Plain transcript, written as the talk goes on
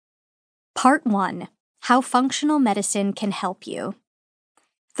Part 1. How Functional Medicine Can Help You.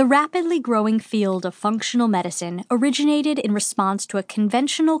 The rapidly growing field of functional medicine originated in response to a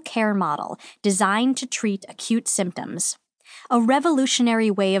conventional care model designed to treat acute symptoms. A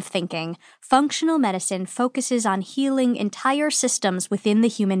revolutionary way of thinking, functional medicine focuses on healing entire systems within the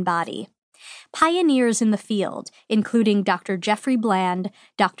human body. Pioneers in the field, including Dr. Jeffrey Bland,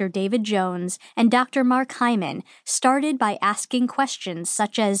 Dr. David Jones, and Dr. Mark Hyman, started by asking questions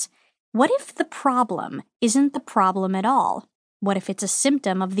such as, what if the problem isn't the problem at all? What if it's a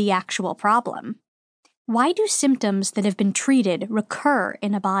symptom of the actual problem? Why do symptoms that have been treated recur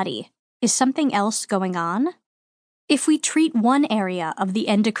in a body? Is something else going on? If we treat one area of the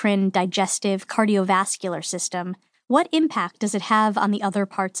endocrine, digestive, cardiovascular system, what impact does it have on the other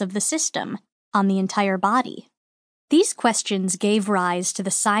parts of the system, on the entire body? These questions gave rise to the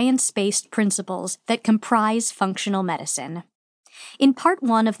science-based principles that comprise functional medicine. In Part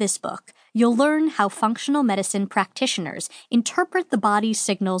 1 of this book, you'll learn how functional medicine practitioners interpret the body's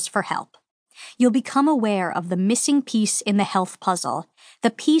signals for help. You'll become aware of the missing piece in the health puzzle, the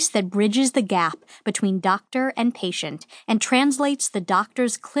piece that bridges the gap between doctor and patient and translates the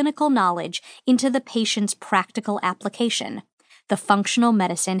doctor's clinical knowledge into the patient's practical application, the functional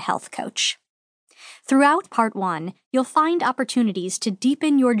medicine health coach. Throughout Part 1, you'll find opportunities to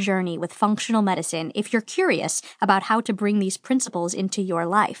deepen your journey with functional medicine if you're curious about how to bring these principles into your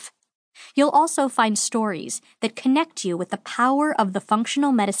life. You'll also find stories that connect you with the power of the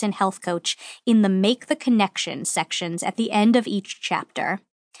functional medicine health coach in the Make the Connection sections at the end of each chapter.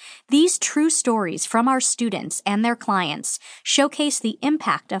 These true stories from our students and their clients showcase the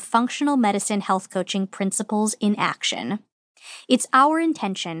impact of functional medicine health coaching principles in action. It's our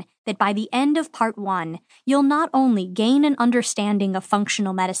intention that by the end of Part 1, you'll not only gain an understanding of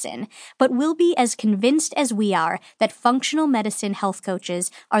functional medicine, but will be as convinced as we are that functional medicine health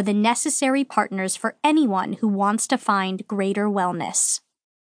coaches are the necessary partners for anyone who wants to find greater wellness.